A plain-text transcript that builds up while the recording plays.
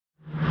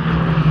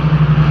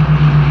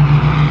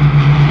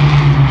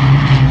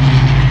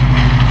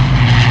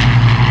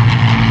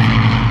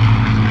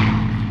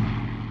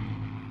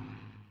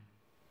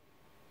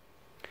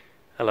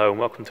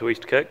welcome to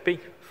East Kirkby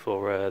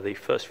for the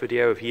first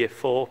video of year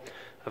 4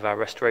 of our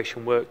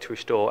restoration work to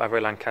restore Avro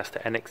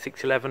Lancaster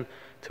NX611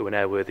 to an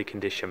airworthy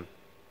condition.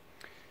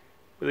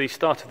 The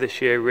start of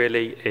this year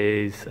really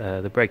is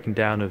the breaking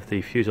down of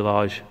the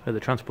fuselage at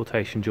the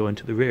transportation joint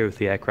at the rear of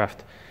the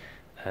aircraft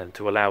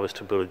to allow us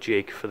to build a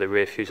jig for the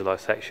rear fuselage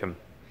section.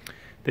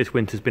 This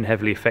winter has been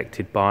heavily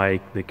affected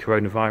by the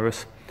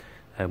coronavirus,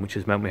 which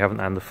has meant we haven't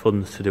had the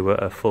funds to do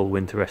a full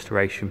winter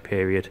restoration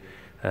period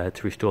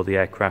to restore the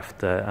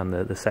aircraft and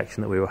the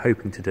section that we were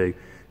hoping to do,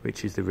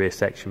 which is the rear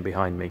section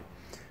behind me.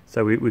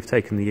 So we've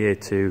taken the year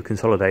to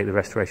consolidate the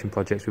restoration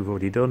projects we've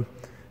already done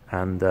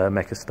and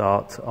make a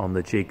start on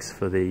the jigs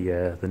for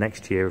the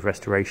next year of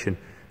restoration,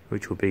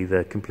 which will be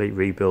the complete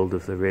rebuild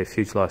of the rear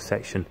fuselage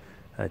section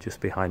just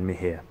behind me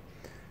here.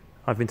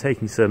 I've been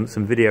taking some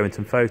video and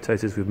some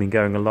photos as we've been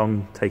going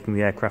along, taking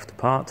the aircraft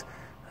apart,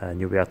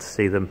 and you'll be able to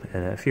see them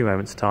in a few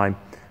moments' time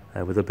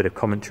with a bit of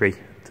commentary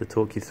to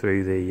talk you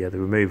through the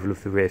removal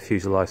of the rear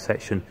fuselage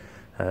section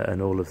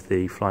and all of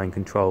the flying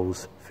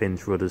controls,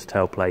 fins, rudders,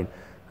 tailplane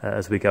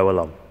as we go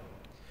along.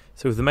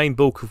 So with the main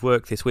bulk of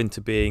work this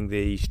winter being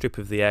the strip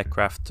of the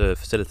aircraft to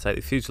facilitate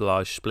the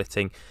fuselage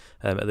splitting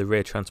at the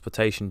rear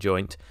transportation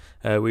joint,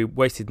 we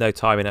wasted no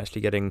time in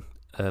actually getting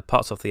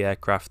parts off the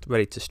aircraft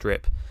ready to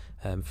strip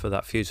for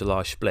that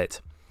fuselage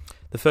split.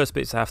 The first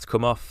bits that have to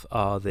come off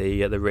are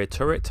the rear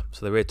turret.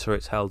 So the rear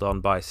turret's held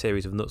on by a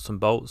series of nuts and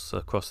bolts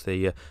across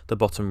the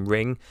bottom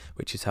ring,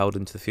 which is held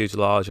into the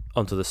fuselage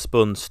onto the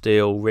spun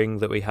steel ring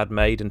that we had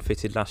made and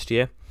fitted last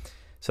year.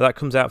 So that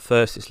comes out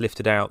first. It's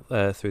lifted out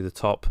through the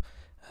top.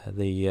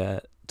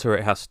 The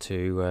turret has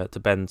to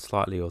bend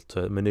slightly or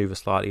to manoeuvre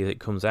slightly as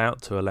it comes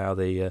out to allow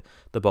the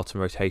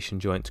bottom rotation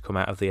joint to come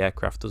out of the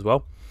aircraft as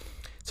well.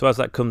 So as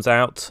that comes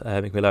out,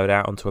 it can be loaded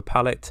out onto a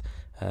pallet.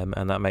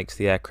 And that makes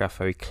the aircraft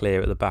very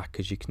clear at the back,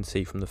 as you can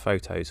see from the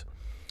photos.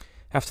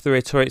 After the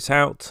rear turret's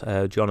out,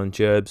 John and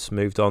Gerbs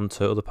moved on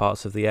to other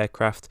parts of the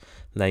aircraft,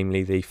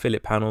 namely the fillet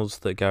panels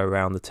that go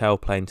around the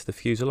tailplane to the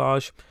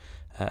fuselage,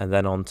 and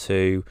then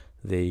onto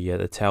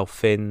the tail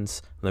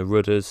fins and the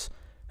rudders,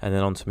 and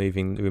then onto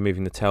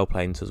removing the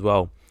tailplanes as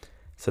well.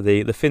 So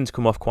the fins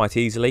come off quite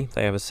easily.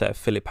 They have a set of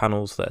fillet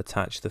panels that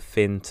attach the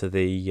fin to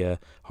the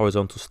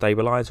horizontal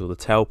stabilizer or the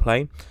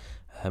tailplane.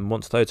 And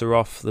once those are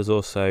off, there's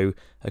also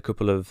a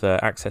couple of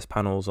access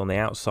panels on the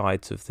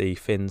outsides of the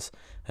fins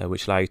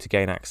which allow you to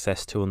gain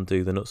access to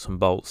undo the nuts and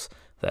bolts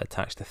that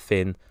attach the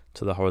fin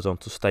to the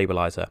horizontal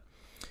stabilizer.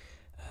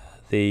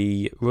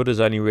 The rudders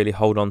only really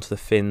hold on to the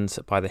fins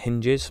by the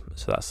hinges,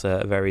 so that's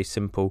a very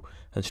simple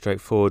and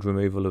straightforward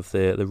removal of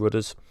the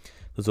rudders.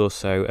 There's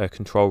also a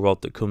control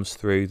rod that comes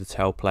through the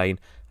tailplane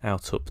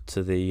out up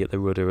to the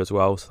rudder as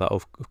well, so that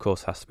of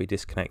course has to be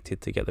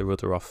disconnected to get the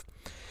rudder off.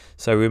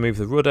 So we remove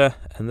the rudder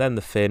and then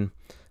the fin,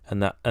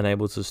 and that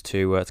enables us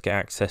to get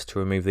access to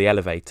remove the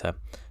elevator.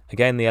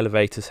 Again, the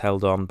elevator's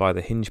held on by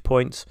the hinge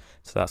points,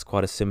 so that's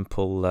quite a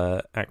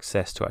simple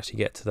access to actually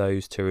get to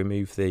those to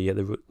remove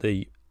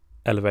the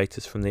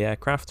elevators from the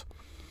aircraft.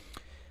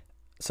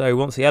 So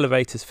once the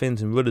elevators,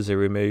 fins and rudders are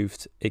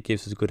removed, it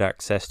gives us good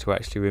access to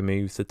actually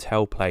remove the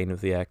tailplane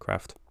of the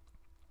aircraft.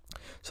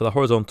 So the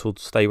horizontal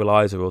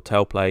stabilizer or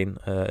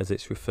tailplane, as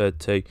it's referred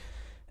to,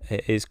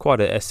 it is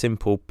quite a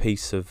simple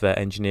piece of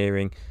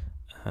engineering,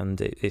 and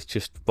it's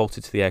just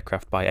bolted to the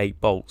aircraft by 8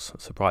 bolts,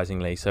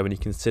 surprisingly. So when you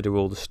consider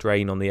all the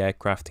strain on the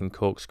aircraft in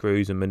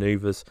corkscrews and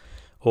manoeuvres,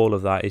 all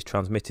of that is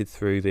transmitted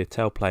through the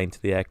tailplane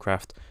to the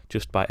aircraft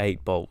just by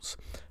 8 bolts,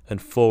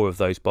 and 4 of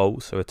those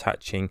bolts are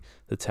attaching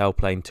the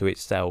tailplane to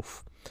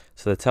itself.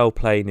 So the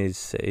tailplane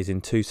is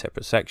in 2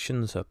 separate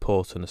sections, a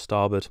port and a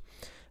starboard,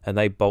 and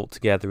they bolt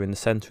together in the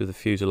centre of the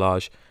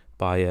fuselage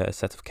by a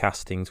set of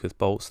castings with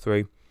bolts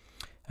through.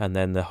 And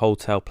then the whole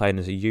tailplane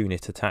as a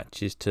unit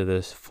attaches to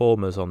the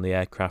formers on the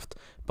aircraft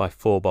by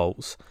 4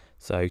 bolts,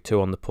 so 2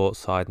 on the port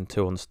side and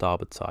 2 on the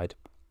starboard side.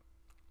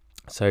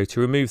 So to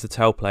remove the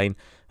tailplane,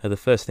 the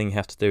first thing you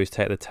have to do is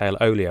take the tail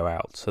oleo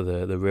out, so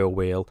the rear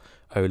wheel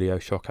oleo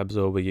shock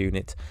absorber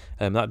unit.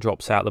 That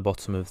drops out the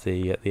bottom of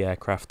the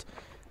aircraft.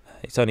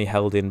 It's only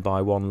held in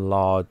by one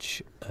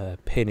large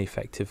pin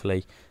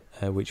effectively,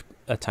 which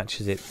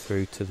attaches it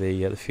through to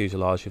the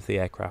fuselage of the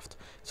aircraft.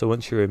 So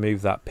once you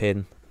remove that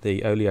pin,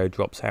 the oleo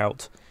drops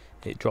out.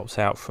 It drops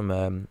out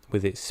from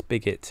with its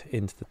spigot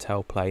into the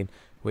tailplane,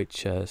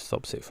 which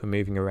stops it from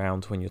moving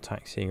around when you're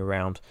taxiing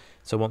around.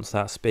 So once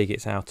that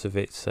spigot's out of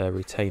its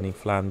retaining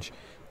flange,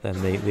 then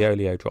the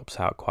oleo drops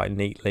out quite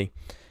neatly,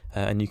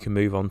 and you can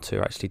move on to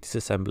actually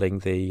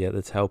disassembling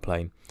the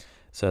tailplane.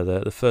 So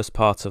the first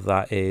part of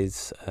that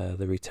is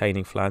the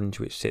retaining flange,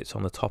 which sits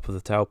on the top of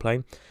the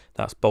tailplane.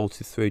 That's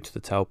bolted through to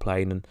the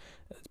tailplane, and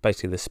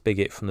basically the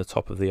spigot from the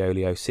top of the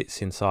oleo sits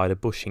inside a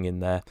bushing in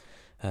there.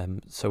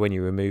 So when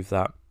you remove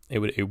that, it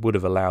would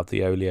have allowed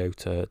the oleo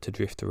to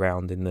drift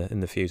around in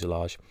the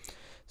fuselage.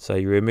 So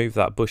you remove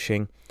that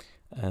bushing,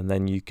 and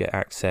then you get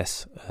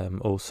access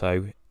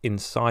also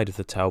inside of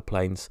the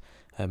tailplanes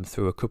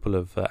through a couple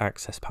of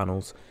access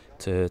panels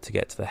to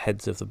get to the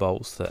heads of the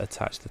bolts that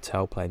attach the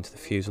tailplane to the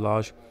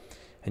fuselage.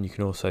 And you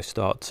can also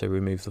start to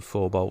remove the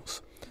 4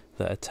 bolts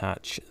that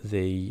attach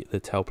the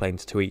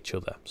tailplanes to each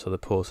other, so the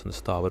port and the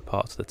starboard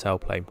parts of the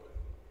tailplane.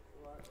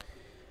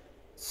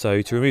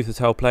 So to remove the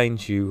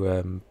tailplanes,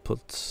 you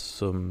put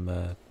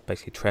some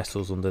basically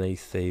trestles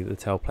underneath the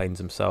tailplanes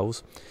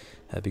themselves,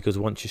 because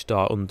once you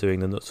start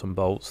undoing the nuts and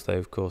bolts, they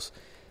of course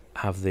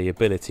have the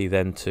ability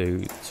then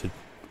to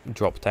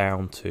drop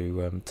down,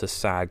 to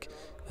sag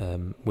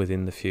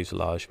within the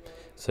fuselage.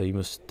 So you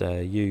must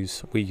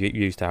we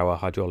used our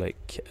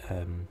hydraulic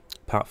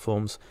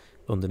platforms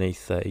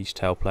underneath each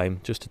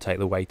tailplane just to take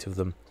the weight of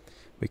them.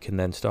 We can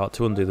then start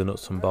to undo the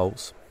nuts and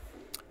bolts,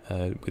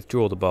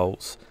 withdraw the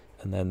bolts,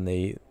 and then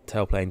the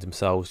tailplanes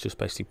themselves just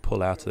basically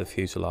pull out of the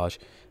fuselage.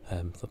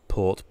 The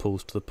port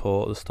pulls to the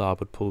port, the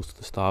starboard pulls to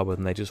the starboard,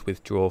 and they just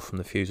withdraw from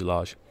the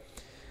fuselage.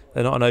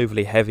 They're not an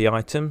overly heavy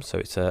item, so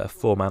it's a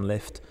 4-man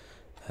lift.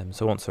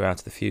 So once they're out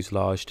of the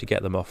fuselage, to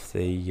get them off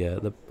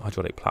the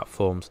hydraulic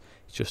platforms,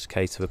 it's just a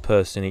case of a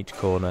person in each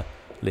corner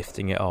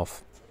lifting it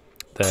off.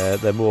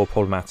 They're more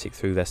problematic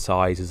through their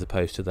size as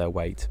opposed to their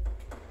weight.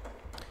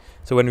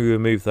 So when we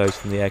remove those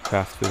from the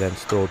aircraft, we then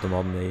stored them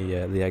on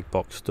the egg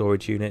box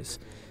storage units,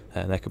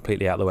 and they're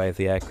completely out of the way of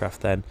the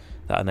aircraft then.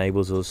 That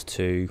enables us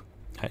to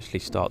actually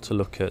start to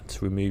look at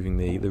removing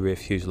the rear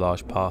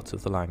fuselage part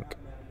of the Lanc.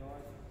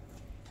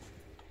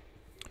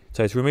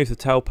 So to remove the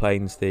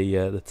tailplanes,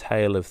 the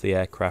tail of the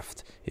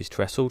aircraft is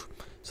trestled.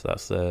 So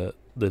that's the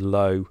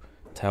low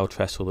tail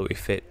trestle that we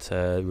fit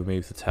to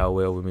remove the tail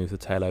wheel, remove the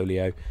tail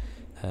oleo,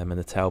 and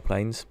the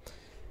tailplanes.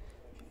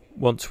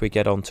 Once we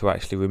get on to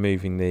actually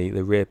removing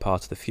the rear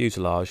part of the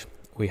fuselage,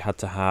 we had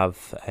to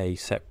have a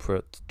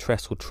separate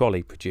trestle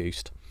trolley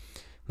produced.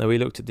 Now we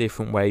looked at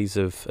different ways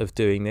of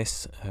doing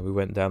this. We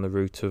went down the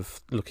route of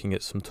looking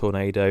at some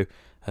Tornado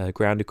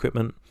ground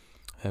equipment,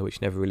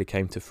 which never really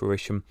came to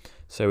fruition.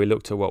 So we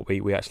looked at what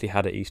we actually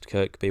had at East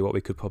Kirkby, what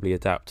we could probably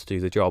adapt to do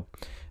the job.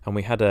 And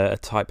we had a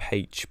Type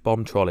H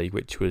bomb trolley,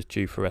 which was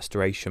due for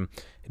restoration.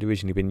 It had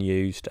originally been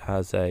used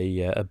as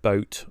a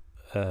boat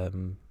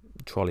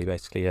trolley,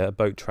 basically a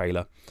boat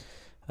trailer.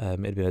 It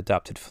had been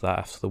adapted for that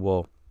after the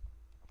war.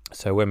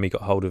 So when we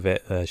got hold of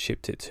it,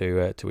 shipped it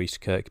to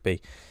East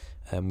Kirkby,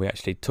 we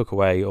actually took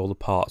away all the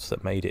parts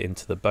that made it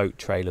into the boat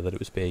trailer that it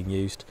was being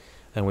used,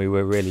 and we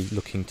were really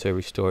looking to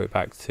restore it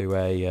back to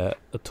a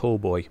tall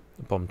boy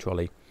bomb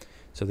trolley.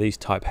 So these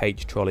Type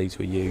H trolleys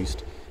were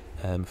used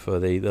for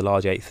the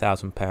large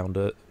 8,000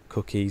 pounder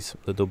cookies,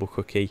 the double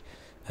cookie,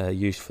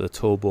 used for the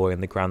tall boy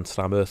and the Grand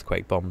Slam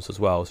earthquake bombs as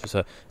well.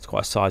 So it's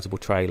quite a sizable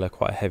trailer,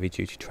 quite a heavy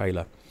duty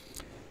trailer,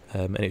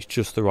 and it's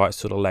just the right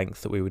sort of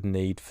length that we would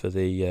need for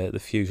the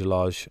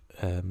fuselage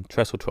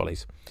trestle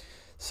trolleys.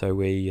 So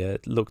we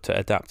looked at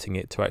adapting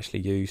it to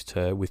actually use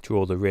to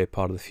withdraw the rear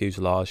part of the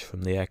fuselage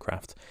from the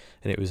aircraft,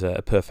 and it was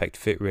a perfect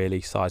fit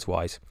really,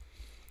 size-wise.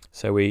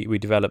 So we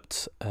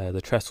developed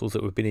the trestles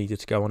that would be needed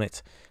to go on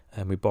it,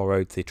 and we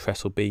borrowed the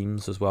trestle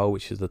beams as well,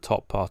 which is the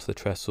top part of the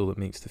trestle that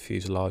meets the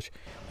fuselage.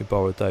 We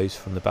borrowed those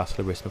from the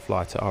Battle of Risma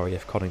Flight at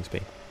RAF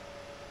Coningsby.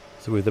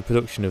 So with the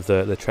production of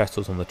the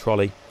trestles on the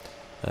trolley,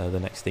 the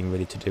next thing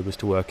really to do was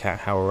to work out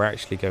how we're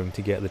actually going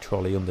to get the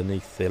trolley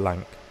underneath the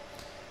Lanc.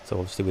 So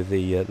obviously with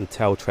the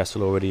tail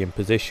trestle already in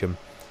position,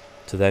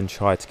 to then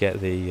try to get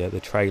the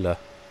trailer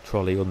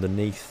trolley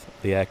underneath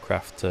the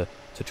aircraft to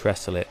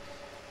trestle it,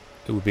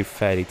 it would be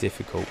fairly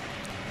difficult.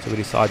 So we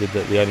decided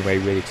that the only way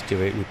really to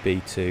do it would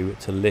be to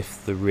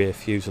lift the rear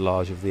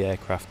fuselage of the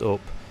aircraft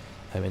up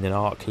in an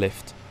arc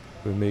lift,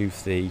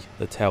 remove the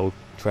tail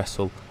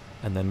trestle,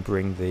 and then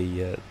bring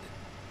the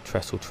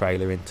trestle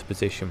trailer into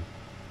position.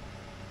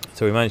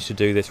 So we managed to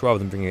do this rather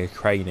than bringing a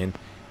crane in.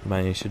 We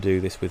managed to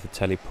do this with the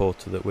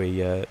teleporter that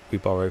we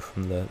borrowed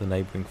from the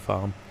neighbouring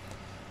farm.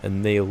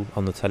 And Neil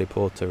on the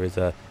teleporter is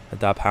a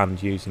dab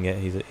hand using it.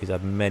 He's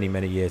had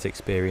many years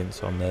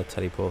experience on the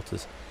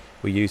teleporters.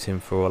 We use him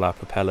for all our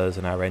propellers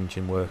and our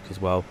engine work as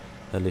well,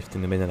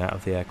 lifting them in and out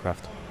of the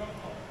aircraft.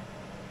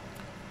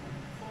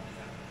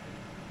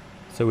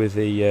 So with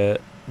the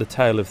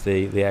tail of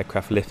the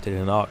aircraft lifted in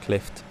an arc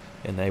lift,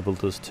 it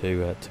enabled us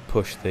to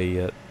push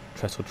the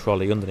trestle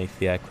trolley underneath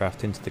the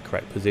aircraft into the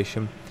correct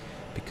position,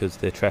 because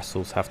the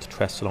trestles have to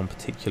trestle on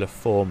particular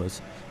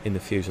formers in the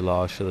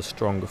fuselage, so the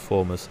stronger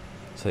formers,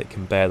 so it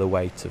can bear the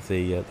weight of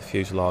the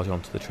fuselage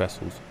onto the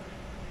trestles.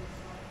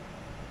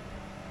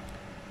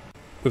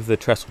 With the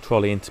trestle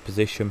trolley into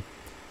position,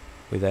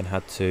 we then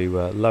had to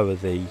lower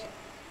the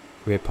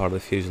rear part of the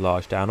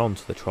fuselage down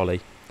onto the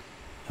trolley,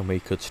 and we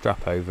could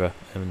strap over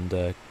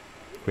and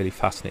really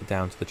fasten it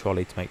down to the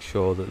trolley to make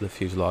sure that the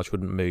fuselage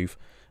wouldn't move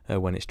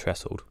when it's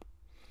trestled.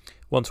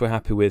 Once we're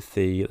happy with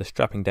the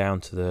strapping down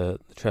to the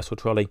trestle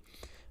trolley,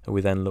 we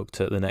then looked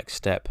at the next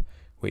step,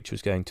 which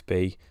was going to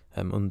be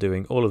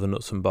undoing all of the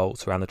nuts and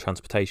bolts around the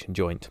transportation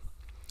joint.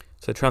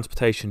 So the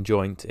transportation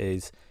joint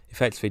is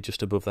effectively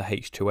just above the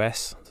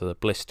H2S, so the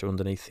blister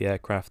underneath the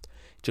aircraft,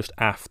 just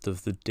aft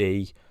of the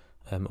D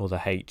or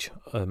the H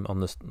on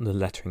the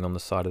lettering on the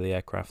side of the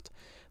aircraft.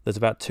 There's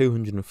about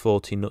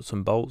 240 nuts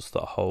and bolts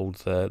that hold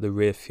the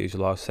rear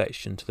fuselage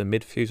section to the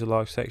mid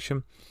fuselage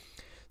section.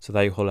 So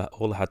they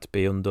all had to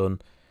be undone,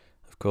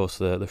 of course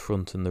the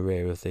front and the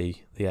rear of the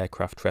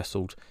aircraft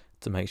trestled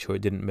to make sure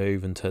it didn't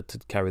move and to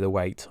carry the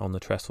weight on the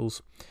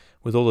trestles.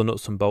 With all the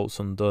nuts and bolts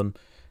undone,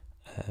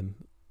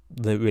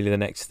 really the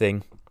next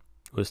thing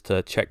was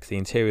to check the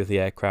interior of the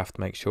aircraft,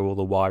 make sure all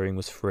the wiring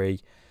was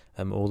free,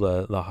 all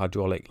the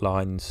hydraulic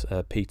lines,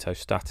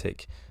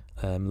 pitot-static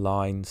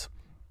lines,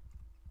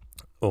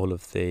 all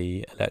of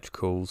the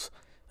electricals,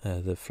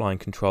 the flying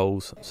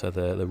controls, so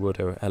the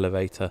rudder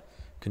elevator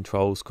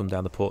controls come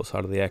down the port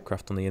side of the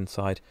aircraft on the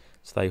inside,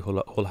 so they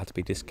all had to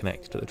be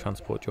disconnected at the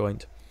transport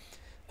joint.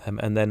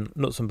 And then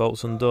nuts and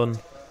bolts undone,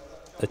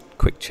 a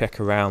quick check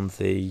around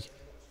the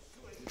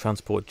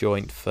transport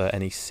joint for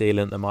any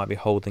sealant that might be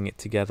holding it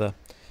together,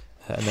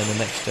 and then the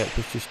next step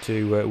was just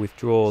to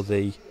withdraw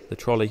the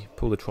trolley,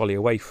 pull the trolley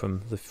away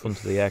from the front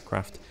of the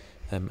aircraft,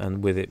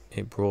 and with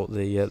it brought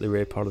the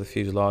rear part of the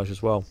fuselage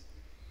as well.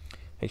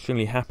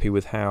 Extremely happy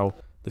with how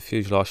the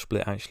fuselage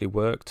split actually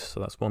worked, so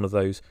that's one of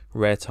those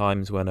rare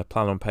times when a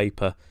plan on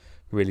paper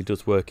really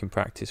does work in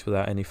practice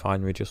without any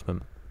finer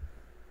adjustment.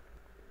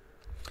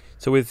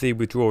 So with the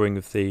withdrawing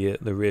of the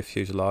rear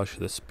fuselage,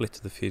 the split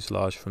of the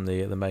fuselage from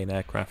the main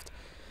aircraft,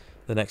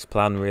 the next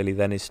plan really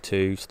then is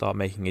to start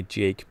making a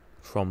jig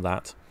from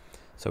that.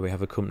 So we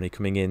have a company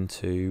coming in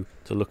to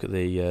look at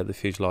the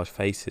fuselage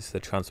faces,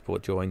 the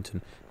transport joint,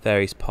 and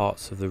various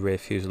parts of the rear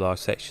fuselage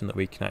section that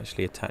we can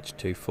actually attach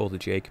to for the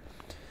jig.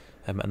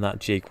 And that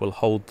jig will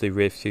hold the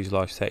rear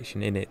fuselage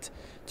section in it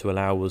to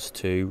allow us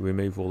to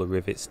remove all the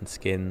rivets and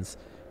skins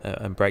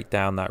and break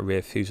down that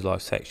rear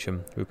fuselage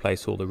section,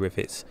 replace all the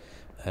rivets,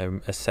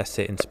 assess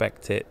it,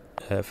 inspect it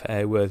for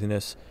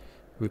airworthiness,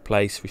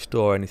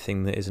 restore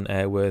anything that isn't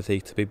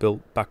airworthy to be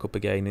built back up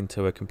again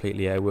into a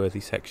completely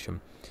airworthy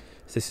section.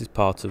 So this is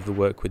part of the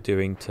work we're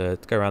doing to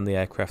go around the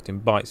aircraft in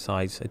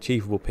bite-sized,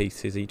 achievable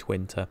pieces each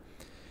winter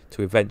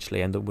to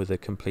eventually end up with a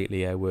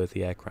completely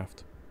airworthy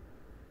aircraft.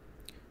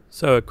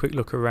 So a quick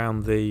look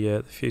around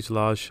the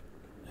fuselage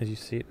as you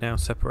see it now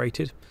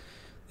separated.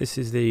 This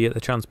is the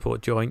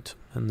transport joint,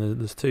 and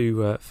there's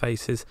two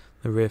faces,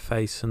 the rear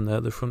face and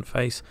the front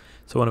face.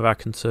 So one of our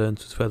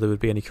concerns was whether there would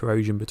be any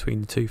corrosion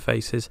between the two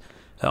faces.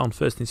 On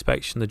first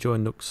inspection the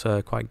joint looks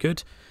quite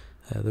good.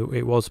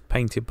 It was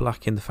painted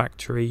black in the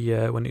factory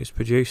when it was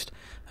produced,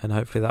 and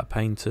hopefully that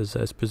paint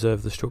has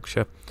preserved the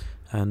structure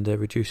and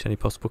reduced any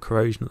possible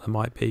corrosion that there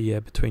might be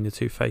between the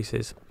two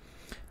faces.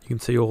 You can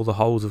see all the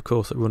holes, of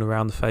course, that run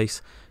around the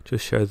face,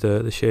 just show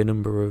the sheer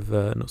number of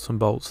nuts and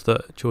bolts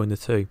that join the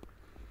two.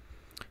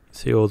 You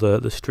see all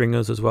the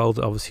stringers as well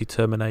that obviously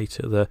terminate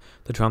at the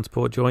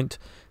transport joint.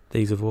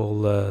 These have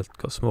all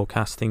got small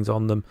castings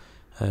on them,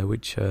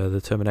 which are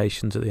the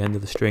terminations at the end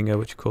of the stringer,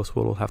 which of course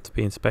will all have to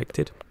be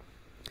inspected.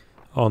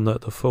 On the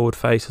forward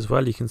face as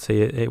well, you can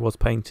see it was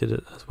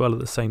painted as well at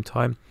the same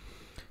time,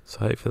 so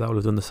hopefully that will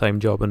have done the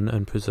same job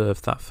and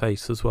preserved that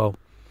face as well.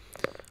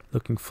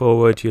 Looking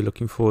forward, you're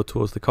looking forward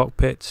towards the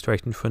cockpit.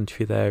 Straight in front of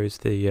you there is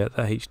the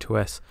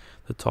H2S,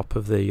 the top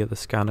of the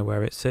scanner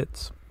where it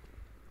sits.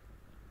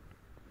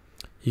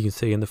 You can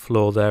see in the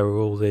floor there are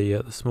all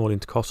the small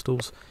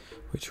intercostals,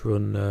 which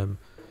run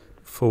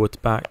forward to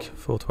back,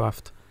 fore to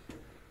aft.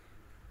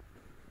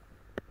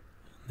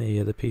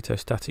 The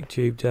pitot-static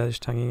tube there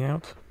just hanging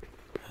out,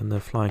 and the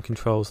flying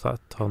controls that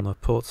on the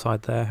port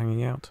side there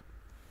hanging out.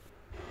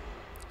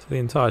 So the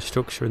entire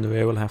structure in the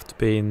rear will have to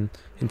be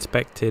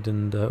inspected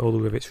and all the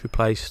rivets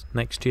replaced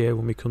next year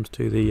when we come to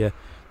do the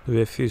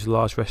rear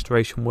fuselage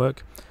restoration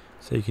work.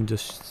 So you can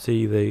just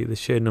see the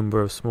sheer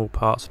number of small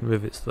parts and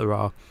rivets there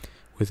are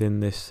within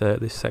this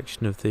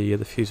section of the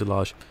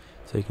fuselage.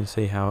 So you can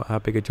see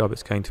how big a job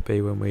it's going to be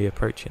when we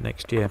approach it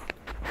next year.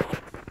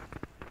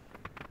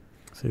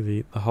 So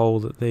the hole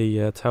that the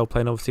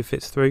tailplane obviously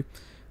fits through.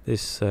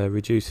 This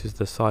reduces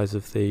the size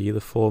of the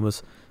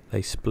formers.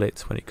 They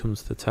split when it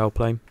comes to the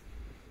tailplane.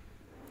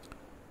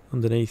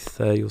 Underneath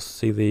you'll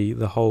see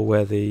the hole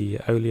where the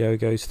oleo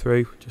goes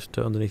through, just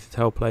underneath the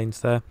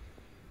tailplanes there.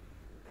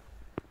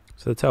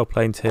 So the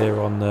tailplanes here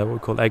on what we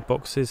call egg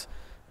boxes,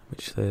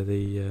 which they're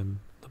the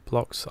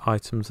blocks,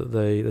 items that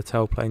the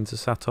tailplanes are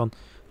sat on.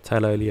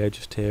 Tail oleo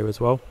just here as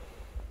well.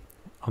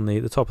 On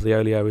the top of the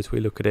oleo, as we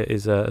look at it,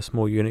 is a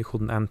small unit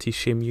called an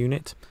anti-shim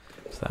unit.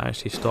 So that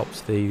actually stops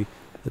the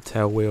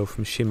tail wheel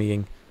from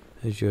shimmying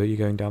as you're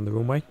going down the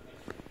runway.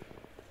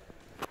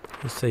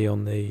 You'll see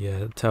on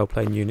the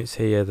tailplane units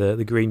here,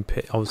 the green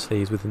bit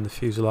obviously is within the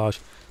fuselage,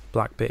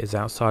 black bit is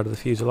outside of the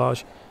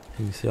fuselage,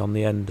 and you see on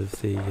the end of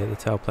the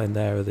tailplane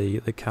there are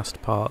the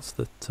cast parts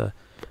that are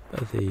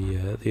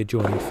the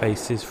adjoining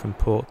faces from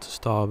port to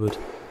starboard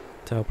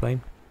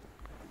tailplane.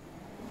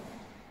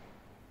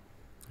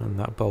 And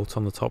that bolt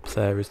on the top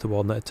there is the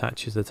one that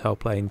attaches the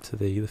tailplane to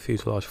the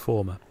fuselage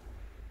former.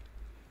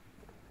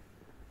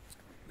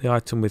 The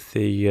item with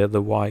the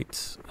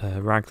white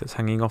rag that's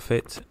hanging off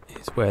it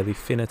is where the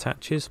fin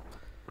attaches.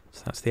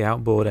 So that's the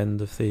outboard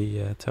end of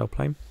the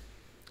tailplane.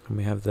 And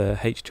we have the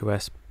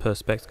H2S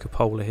perspex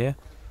cupola here.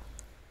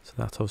 So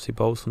that obviously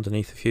bolts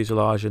underneath the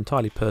fuselage,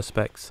 entirely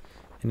perspex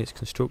in its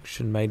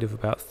construction, made of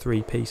about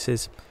 3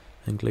 pieces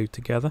and glued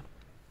together.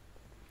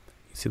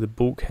 You see the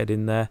bulkhead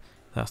in there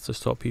That's to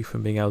stop you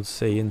from being able to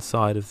see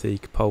inside of the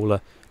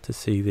cupola to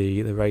see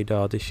the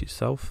radar dish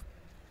itself.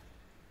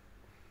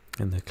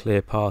 And the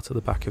clear part at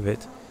the back of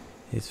it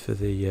is for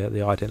the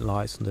ident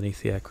lights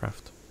underneath the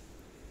aircraft.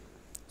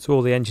 So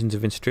all the engines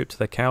have been stripped to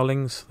their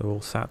cowlings. They're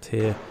all sat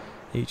here,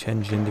 each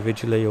engine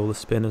individually, all the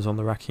spinners on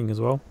the racking as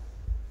well.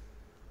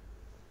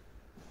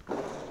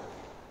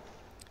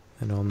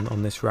 And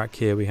on this rack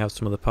here we have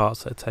some of the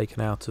parts that are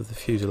taken out of the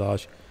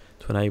fuselage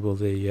to enable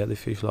the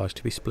fuselage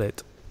to be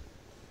split.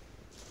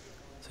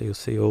 So you'll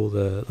see all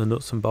the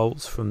nuts and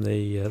bolts from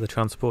the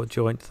transport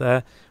joint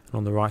there, and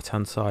on the right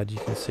hand side you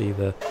can see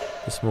the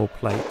small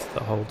plate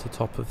that holds the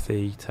top of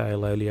the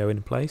tail oleo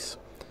in place.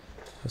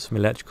 There's some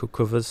electrical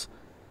covers,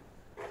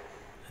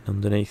 and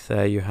underneath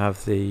there you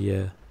have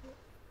the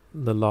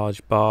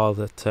large bar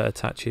that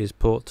attaches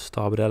port to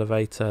starboard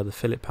elevator, the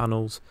fillet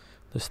panels,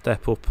 the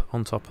step up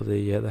on top of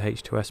the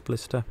H2S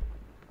blister,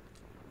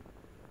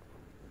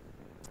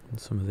 and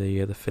some of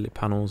the fillet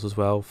panels as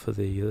well for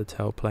the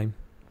tailplane,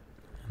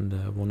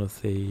 and one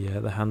of the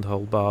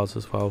handhold bars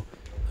as well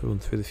that run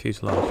through the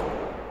fuselage.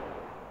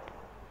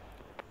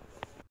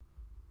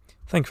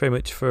 Thank you very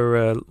much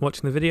for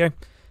watching the video,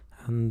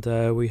 and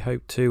we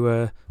hope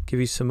to give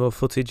you some more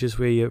footage as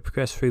we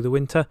progress through the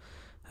winter.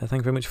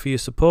 Thank you very much for your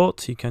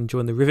support. You can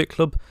join the Rivet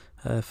Club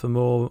for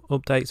more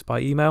updates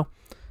by email.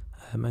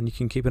 And you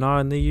can keep an eye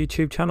on the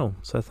YouTube channel.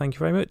 So thank you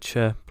very much.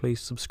 Please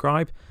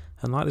subscribe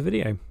and like the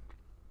video.